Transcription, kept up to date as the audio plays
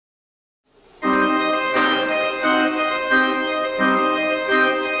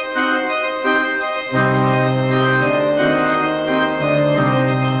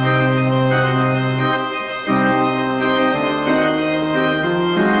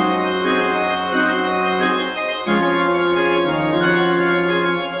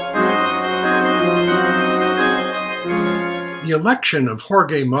The election of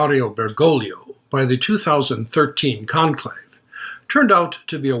Jorge Mario Bergoglio by the 2013 conclave turned out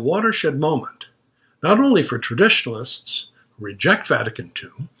to be a watershed moment, not only for traditionalists who reject Vatican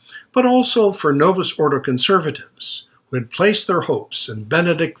II, but also for Novus Ordo conservatives who had placed their hopes in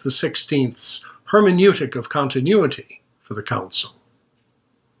Benedict XVI's hermeneutic of continuity for the Council.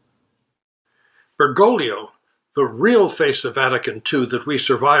 Bergoglio, the real face of Vatican II that we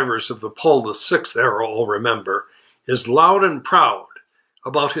survivors of the Paul VI era all remember, is loud and proud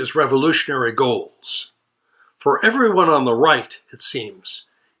about his revolutionary goals. For everyone on the right, it seems,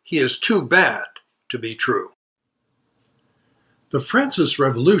 he is too bad to be true. The Francis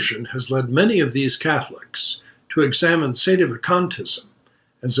Revolution has led many of these Catholics to examine SEDE VACANTism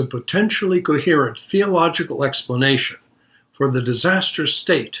as a potentially coherent theological explanation for the disastrous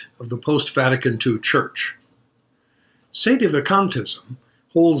state of the post-Vatican II Church. SEDE VACANTism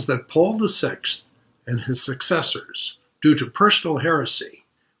holds that Paul VI and his successors, due to personal heresy,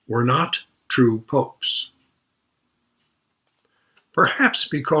 were not true popes. Perhaps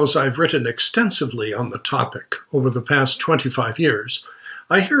because I've written extensively on the topic over the past 25 years,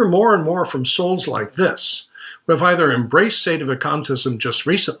 I hear more and more from souls like this, who have either embraced SEDE VACANTism just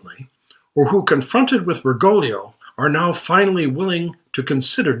recently, or who, confronted with Bergoglio, are now finally willing to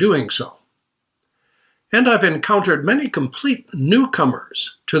consider doing so. And I've encountered many complete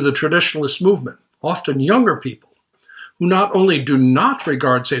newcomers to the traditionalist movement, often younger people, who not only do not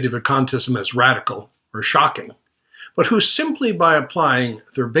regard SEDE VACANTism as radical or shocking, but who simply by applying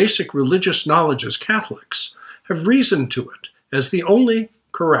their basic religious knowledge as Catholics have reasoned to it as the only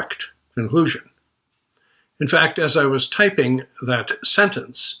correct conclusion. In fact, as I was typing that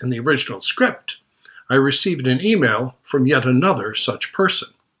sentence in the original script, I received an email from yet another such person.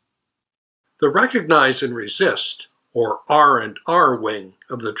 The Recognize and Resist, or R&R wing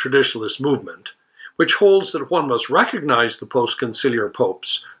of the traditionalist movement, which holds that one must recognize the post-conciliar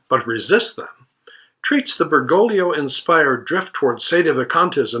popes but resist them, treats the Bergoglio-inspired drift towards SEDE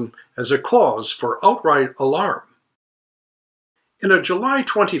VACANTism as a cause for outright alarm. In a July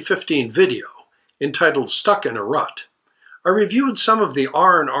 2015 video entitled Stuck in a Rut, I reviewed some of the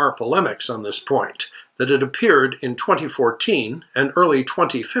R&R polemics on this point that had appeared in 2014 and early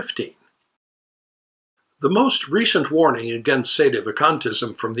 2015. The most recent warning against SEDE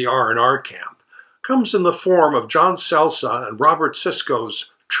VACANTism from the R&R camp comes in the form of John Celsa and Robert Sisko's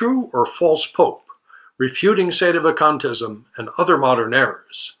True or False Pope, Refuting SEDE VACANTism and Other Modern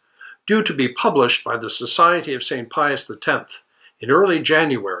Errors, due to be published by the Society of St. Pius X in early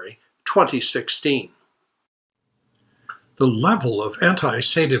January 2016. The level of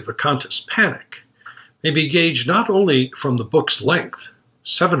anti-SEDE VACANTist panic may be gauged not only from the book's length,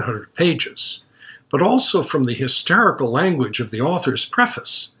 700 pages, but also from the hysterical language of the author's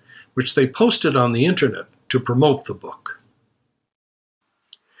preface, which they posted on the internet to promote the book.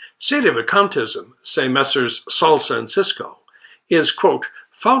 SEDE VACANTism, say Messrs. Celsa and Sisko, is, quote,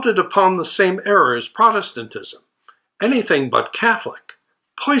 founded upon the same error as Protestantism, anything but Catholic,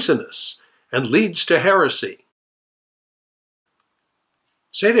 poisonous, and leads to heresy.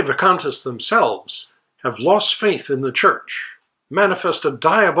 SEDE VACANTists themselves have lost faith in the Church, manifest a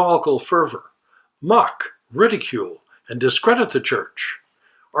diabolical fervor, mock, ridicule, and discredit the Church,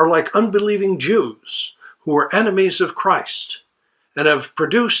 are like unbelieving Jews who are enemies of Christ and have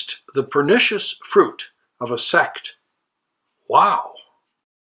produced the pernicious fruit of a sect. Wow!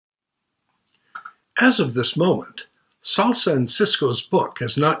 As of this moment, Celsa and Sisko's book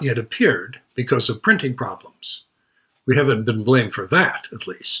has not yet appeared because of printing problems. We haven't been blamed for that, at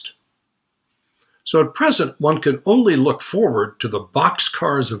least. So at present, one can only look forward to the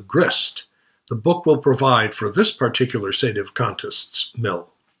boxcars of grist the book will provide for this particular SEDE VACANTist's mill.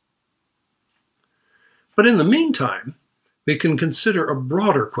 But in the meantime, we can consider a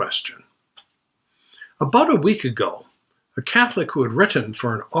broader question. About a week ago, a Catholic who had written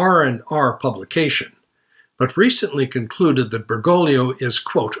for an R&R publication, but recently concluded that Bergoglio is,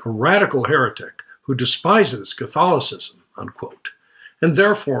 quote, a radical heretic who despises Catholicism, unquote, and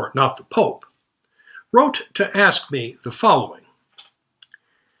therefore not the Pope, wrote to ask me the following.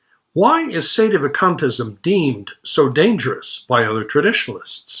 Why is SEDE VACANTism deemed so dangerous by other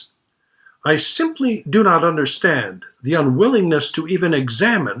traditionalists? I simply do not understand the unwillingness to even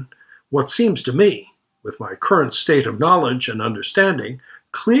examine what seems to me, with my current state of knowledge and understanding,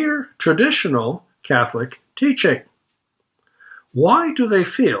 clear traditional Catholic teaching. Why do they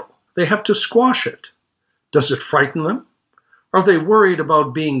feel they have to squash it? Does it frighten them? Are they worried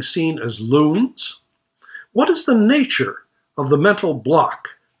about being seen as loons? What is the nature of the mental block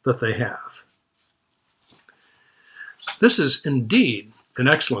that they have? This is indeed an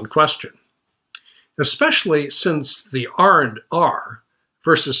excellent question. especially since the R&R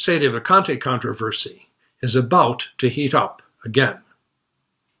versus sede vacante controversy is about to heat up again.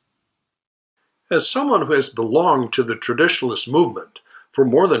 As someone who has belonged to the traditionalist movement for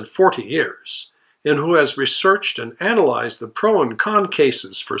more than 40 years, and who has researched and analyzed the pro and con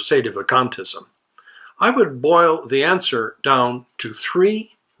cases for sede vacantism, I would boil the answer down to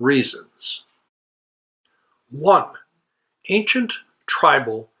 3 reasons. 1. Ancient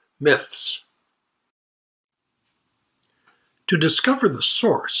tribal myths. To discover the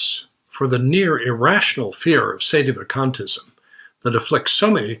source for the near irrational fear of sede vacantism that afflicts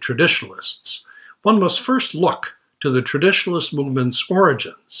so many traditionalists, one must first look to the traditionalist movement's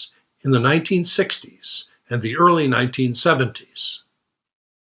origins in the 1960s and the early 1970s.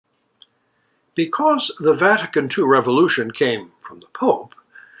 Because the Vatican II revolution came from the Pope,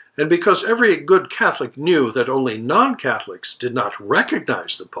 and because every good Catholic knew that only non-Catholics did not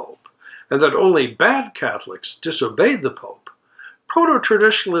recognize the Pope, and that only bad Catholics disobeyed the Pope,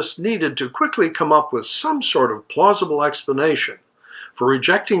 proto-traditionalists needed to quickly come up with some sort of plausible explanation for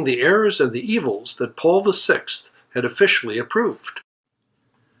rejecting the errors and the evils that Paul VI had officially approved.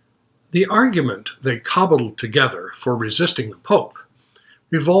 The argument they cobbled together for resisting the Pope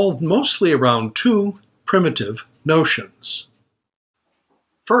revolved mostly around 2 primitive notions.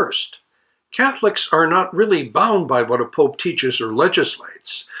 First, Catholics are not really bound by what a Pope teaches or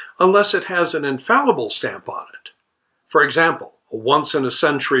legislates unless it has an infallible stamp on it. For example, a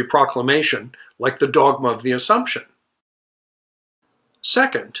once-in-a-century proclamation like the dogma of the Assumption.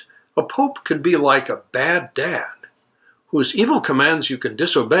 Second, a Pope can be like a bad dad, whose evil commands you can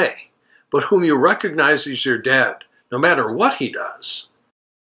disobey, but whom you recognize as your dad, no matter what he does.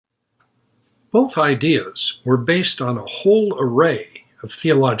 Both ideas were based on a whole array of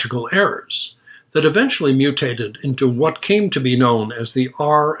theological errors that eventually mutated into what came to be known as the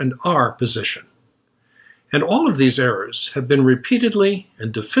R&R position. And all of these errors have been repeatedly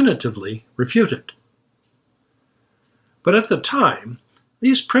and definitively refuted. But at the time,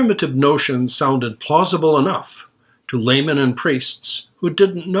 these primitive notions sounded plausible enough to laymen and priests who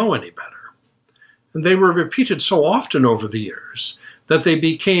didn't know any better. And they were repeated so often over the years that they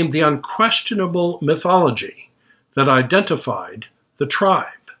became the unquestionable mythology that identified the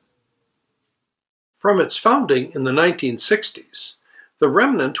tribe. From its founding in the 1960s, the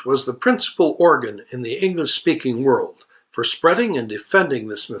Remnant was the principal organ in the English-speaking world for spreading and defending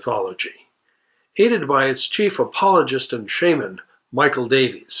this mythology, aided by its chief apologist and shaman, Michael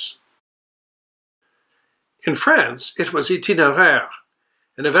Davies. In France, it was Itinéraire,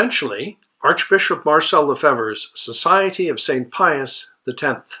 and eventually Archbishop Marcel Lefebvre's Society of St. Pius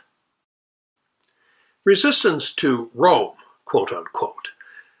X. Resistance to Rome, quote-unquote,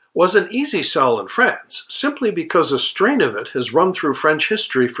 was an easy sell in France simply because a strain of it has run through French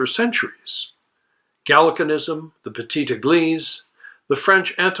history for centuries. Gallicanism, the Petite Église, the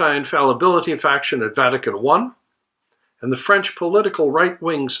French anti-infallibility faction at Vatican I, and the French political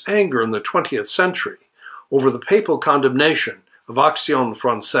right-wing's anger in the 20th century over the papal condemnation of Action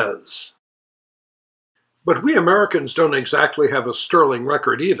Française. But we Americans don't exactly have a sterling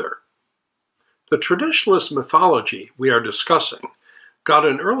record either. The traditionalist mythology we are discussing got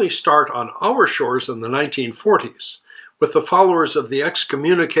an early start on our shores in the 1940s with the followers of the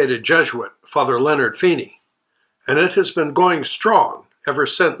excommunicated Jesuit Father Leonard Feeney, and it has been going strong ever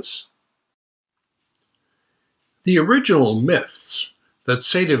since. The original myths that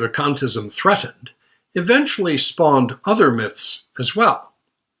sede vacantism threatened eventually spawned other myths as well.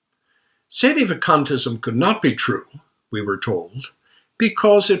 Sede vacantism could not be true, we were told,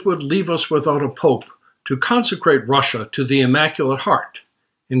 because it would leave us without a pope to consecrate Russia to the Immaculate Heart,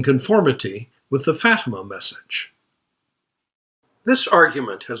 in conformity with the Fatima message. This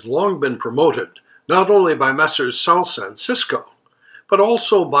argument has long been promoted not only by Messrs. Salsa and Cisco, but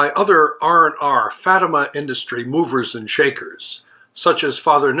also by other R&R Fatima industry movers and shakers, such as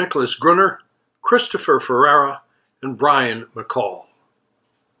Father Nicholas Grunner, Christopher Ferreira, and Brian McCall.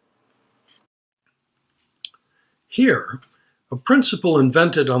 Here, a principle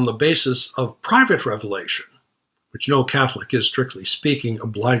invented on the basis of private revelation, which no Catholic is, strictly speaking,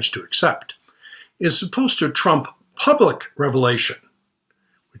 obliged to accept, is supposed to trump public revelation,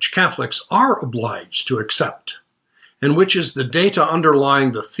 which Catholics are obliged to accept, and which is the data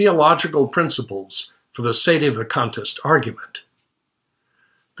underlying the theological principles for the sede vacantist argument.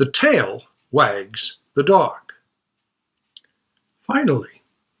 The tail wags the dog. Finally,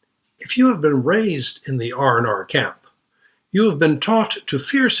 if you have been raised in the R&R camp, you have been taught to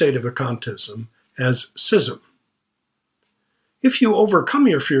fear sede vacantism as schism. If you overcome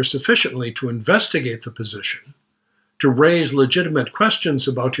your fear sufficiently to investigate the position, to raise legitimate questions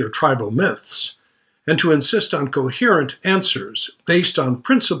about your tribal myths, and to insist on coherent answers based on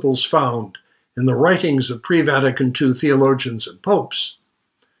principles found in the writings of pre-Vatican II theologians and popes,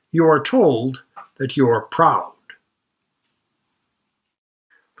 you are told that you are proud.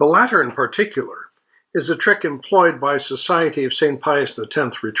 The latter in particular is a trick employed by Society of St. Pius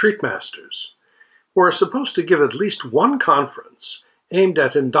X retreat masters, who are supposed to give at least one conference aimed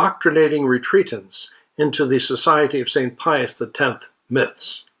at indoctrinating retreatants into the Society of St. Pius X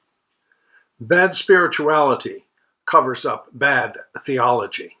myths. Bad spirituality covers up bad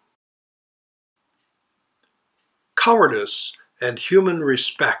theology. Cowardice and human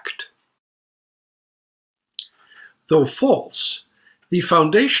respect. Though false, the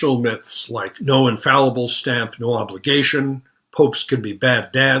foundational myths like no infallible stamp, no obligation, popes can be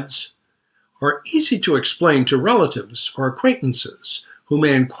bad dads, are easy to explain to relatives or acquaintances who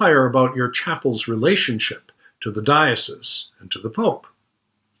may inquire about your chapel's relationship to the diocese and to the Pope.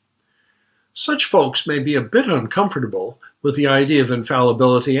 Such folks may be a bit uncomfortable with the idea of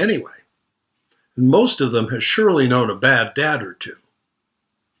infallibility anyway, and most of them has surely known a bad dad or two.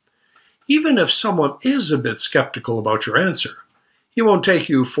 Even if someone is a bit skeptical about your answer, he won't take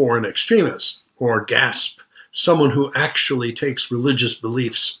you for an extremist or, gasp, someone who actually takes religious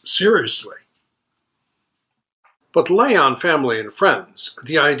beliefs seriously. But lay on family and friends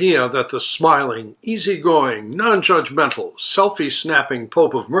the idea that the smiling, easygoing, non-judgmental, selfie-snapping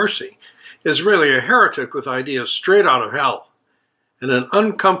Pope of Mercy is really a heretic with ideas straight out of hell, and an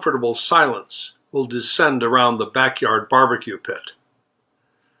uncomfortable silence will descend around the backyard barbecue pit.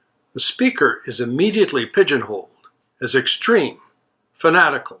 The speaker is immediately pigeonholed as extreme,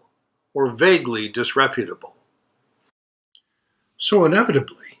 fanatical, or vaguely disreputable. So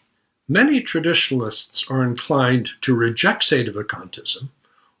inevitably, many traditionalists are inclined to reject SEDE vacantism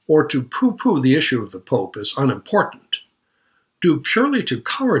or to pooh-pooh the issue of the Pope as unimportant, due purely to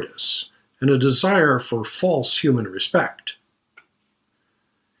cowardice and a desire for false human respect.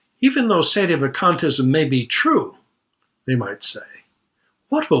 Even though SEDE vacantism may be true, they might say,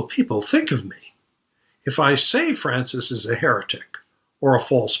 what will people think of me if I say Francis is a heretic or a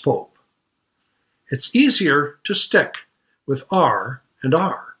false pope? It's easier to stick with R and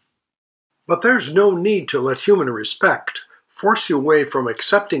R. But there's no need to let human respect force you away from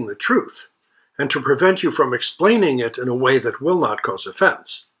accepting the truth and to prevent you from explaining it in a way that will not cause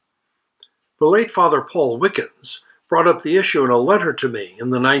offense. The late Father Paul Wickens brought up the issue in a letter to me in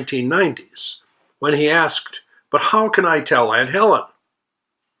the 1990s when he asked, "But how can I tell Aunt Helen?"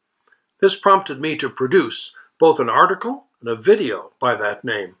 This prompted me to produce both an article and a video by that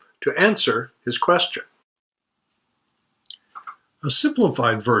name to answer his question. A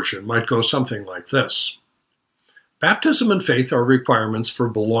simplified version might go something like this. Baptism and faith are requirements for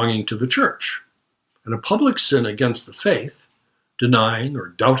belonging to the Church, and a public sin against the faith, denying or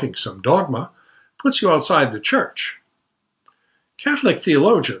doubting some dogma, puts you outside the Church. Catholic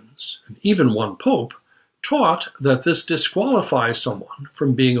theologians, and even one pope, taught that this disqualifies someone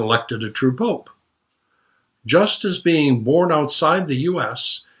from being elected a true pope, just as being born outside the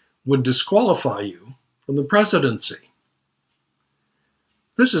U.S. would disqualify you from the presidency.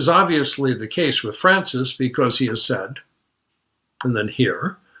 This is obviously the case with Francis because he has said, and then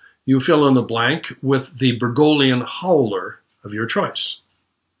here, you fill in the blank with the Bergoglian howler of your choice.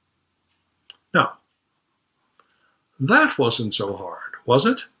 Now, that wasn't so hard, was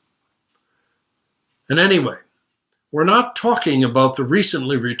it? And anyway, we're not talking about the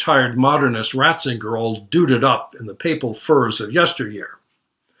recently retired modernist Ratzinger all duded up in the papal furs of yesteryear.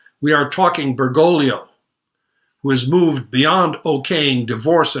 We are talking Bergoglio, who has moved beyond okaying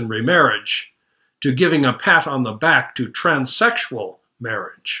divorce and remarriage to giving a pat on the back to transsexual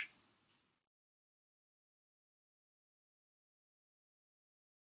marriage.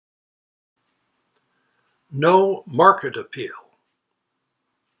 No market appeal.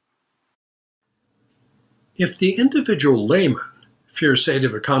 If the individual layman fears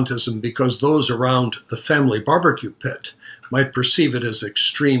SEDE vacantism because those around the family barbecue pit might perceive it as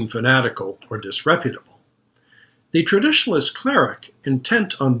extreme, fanatical, or disreputable, the traditionalist cleric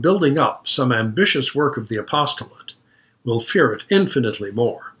intent on building up some ambitious work of the apostolate will fear it infinitely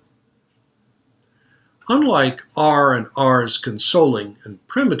more. Unlike R and R's consoling and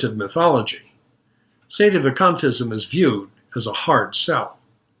primitive mythology, SEDE vacantism is viewed as a hard sell.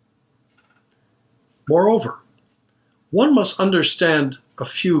 Moreover, one must understand a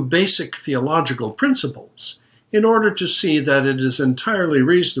few basic theological principles in order to see that it is entirely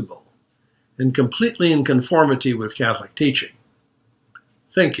reasonable and completely in conformity with Catholic teaching.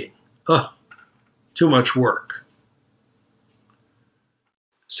 Thinking, too much work.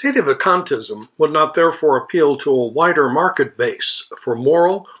 SEDE vacantism would not therefore appeal to a wider market base for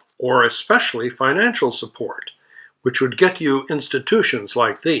moral or especially financial support, which would get you institutions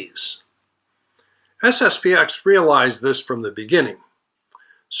like these. SSPX realized this from the beginning.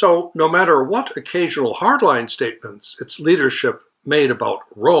 So, no matter what occasional hardline statements its leadership made about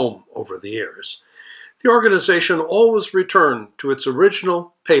Rome over the years, the organization always returned to its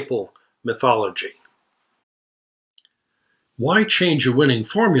original papal mythology. Why change a winning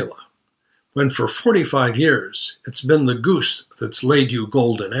formula when for 45 years it's been the goose that's laid you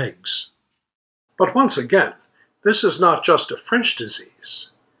golden eggs? But once again, this is not just a French disease.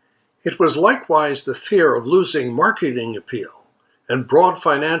 It was likewise the fear of losing marketing appeal and broad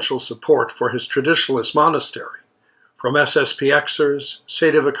financial support for his traditionalist monastery from SSPXers,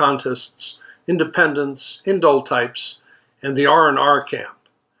 SEDE vacantists, independents, indult types, and the R&R camp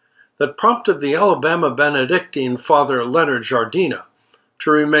that prompted the Alabama Benedictine Father Leonard Jardina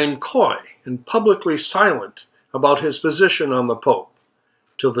to remain coy and publicly silent about his position on the Pope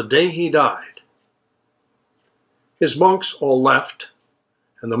till the day he died. His monks all left,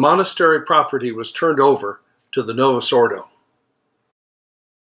 and the monastery property was turned over to the Novus Ordo.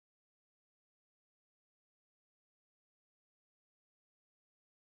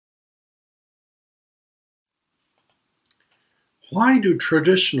 Why do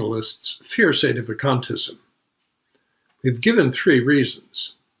traditionalists fear SEDE vacantism? We've given 3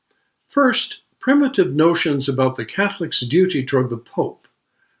 reasons. First, primitive notions about the Catholic's duty toward the Pope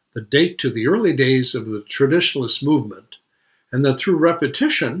that date to the early days of the traditionalist movement, and that through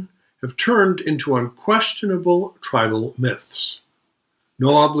repetition have turned into unquestionable tribal myths.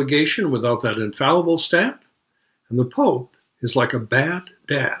 No obligation without that infallible stamp, and the Pope is like a bad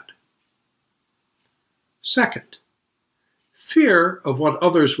dad. Second, fear of what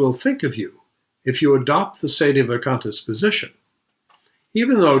others will think of you if you adopt the SEDE vacantist position,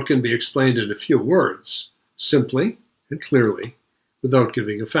 even though it can be explained in a few words, simply and clearly, without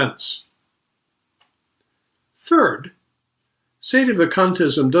giving offense. Third, SEDE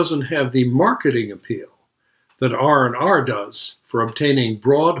vacantism doesn't have the marketing appeal that R&R does for obtaining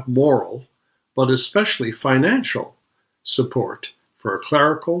broad moral, but especially financial, support for a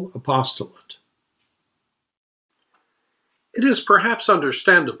clerical apostolate. It is perhaps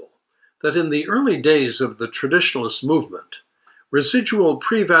understandable that in the early days of the traditionalist movement, residual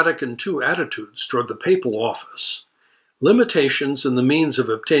pre-Vatican II attitudes toward the papal office, limitations in the means of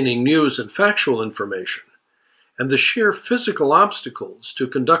obtaining news and factual information, and the sheer physical obstacles to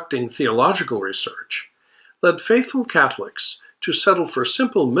conducting theological research led faithful Catholics to settle for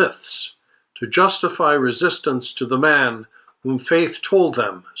simple myths to justify resistance to the man whom faith told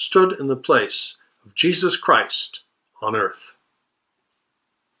them stood in the place of Jesus Christ on earth.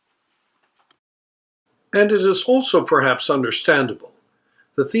 And it is also perhaps understandable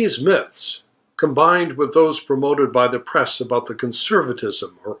that these myths, combined with those promoted by the press about the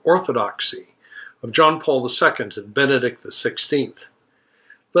conservatism or orthodoxy of John Paul II and Benedict XVI,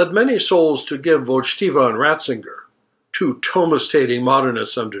 led many souls to give Wojtyła and Ratzinger, 2 Thomistating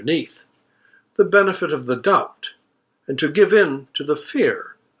modernists underneath, the benefit of the doubt, and to give in to the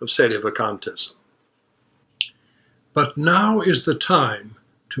fear of SEDE vacantism. But now is the time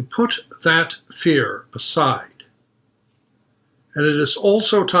to put that fear aside. And it is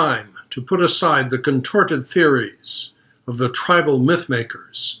also time to put aside the contorted theories of the tribal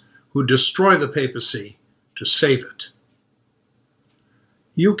mythmakers who destroy the papacy to save it.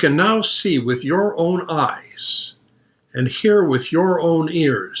 You can now see with your own eyes and hear with your own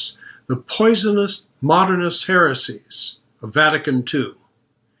ears the poisonous modernist heresies of Vatican II,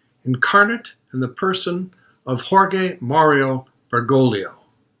 incarnate in the person of Jorge Mario Bergoglio.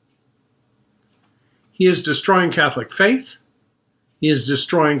 He is destroying Catholic faith. He is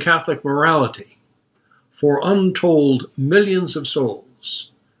destroying Catholic morality for untold millions of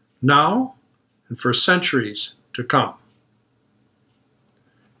souls, now and for centuries to come.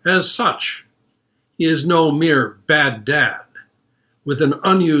 As such, he is no mere bad dad with an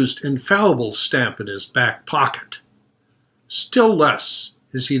unused infallible stamp in his back pocket. Still less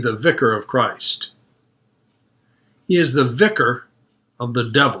is he the vicar of Christ. He is the vicar of the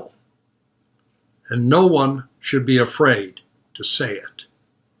devil, and no one should be afraid to say it.